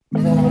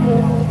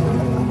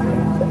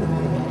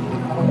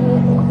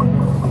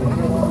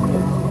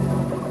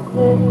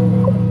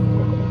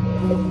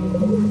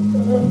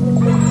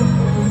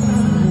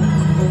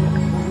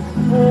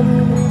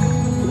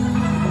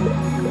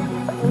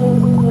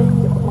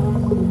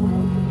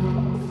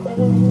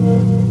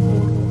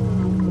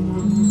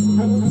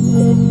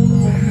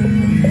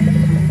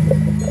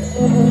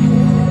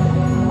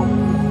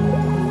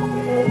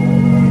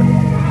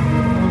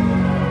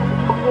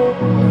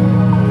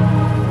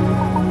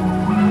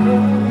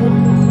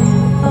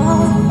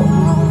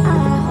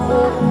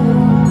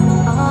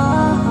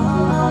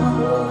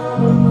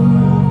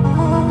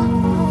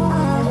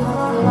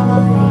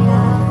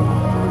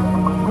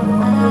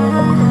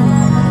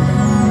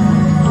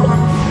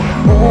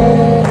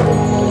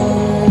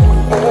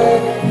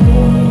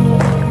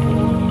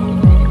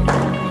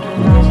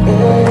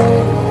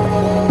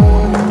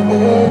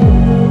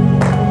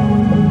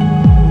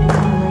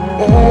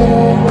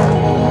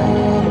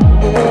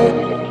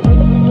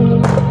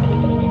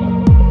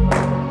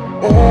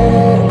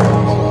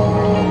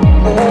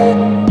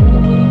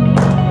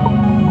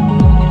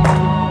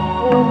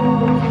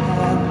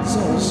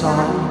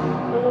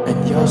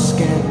And your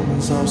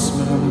skin so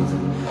smooth,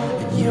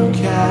 and you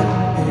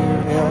can't be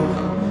real,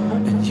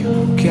 and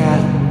you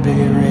can't be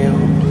real.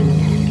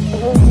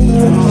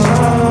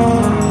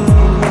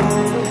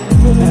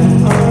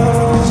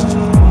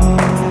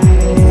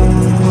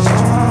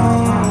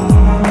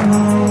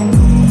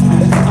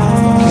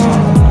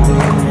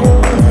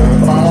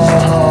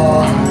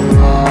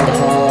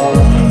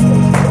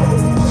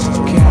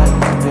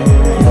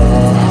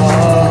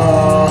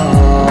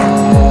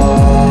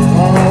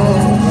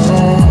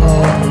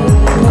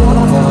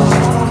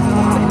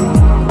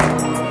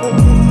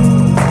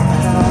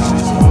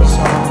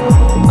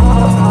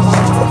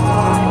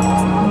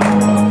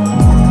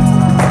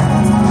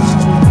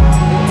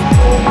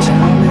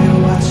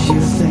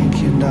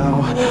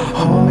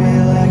 Hold me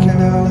like you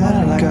know that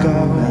I let go,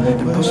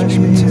 and push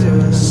me to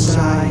the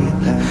side,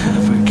 and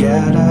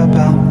forget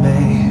about me,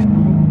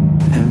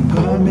 and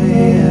put me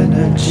in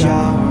a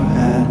jar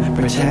and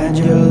pretend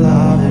you're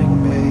loving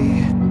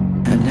me,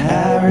 and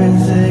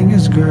everything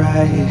is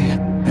grey,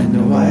 and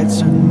the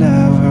whites are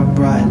never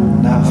bright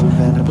enough,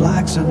 and the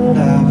blacks are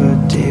never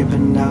deep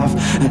enough,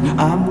 and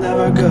I'm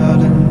never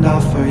good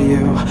enough for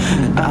you,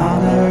 and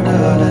I'm never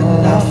good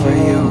enough for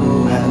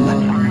you, and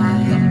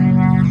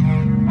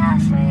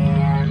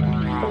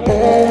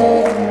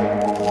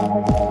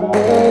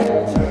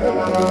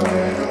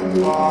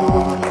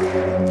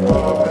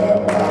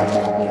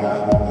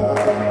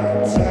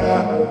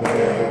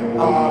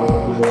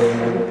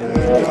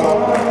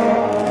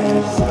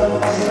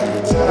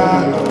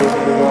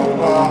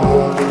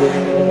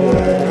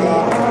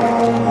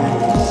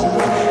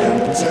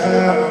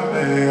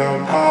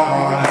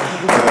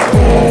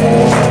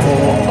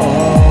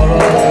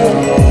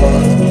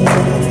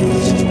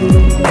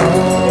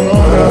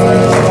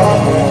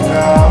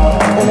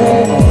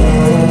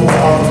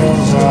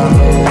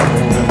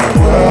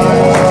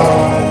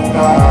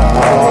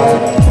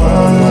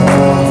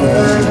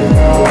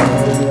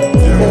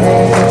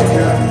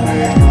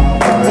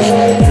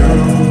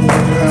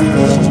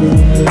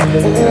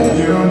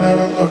you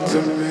never looked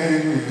at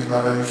me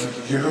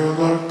like you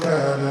looked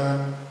at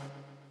him.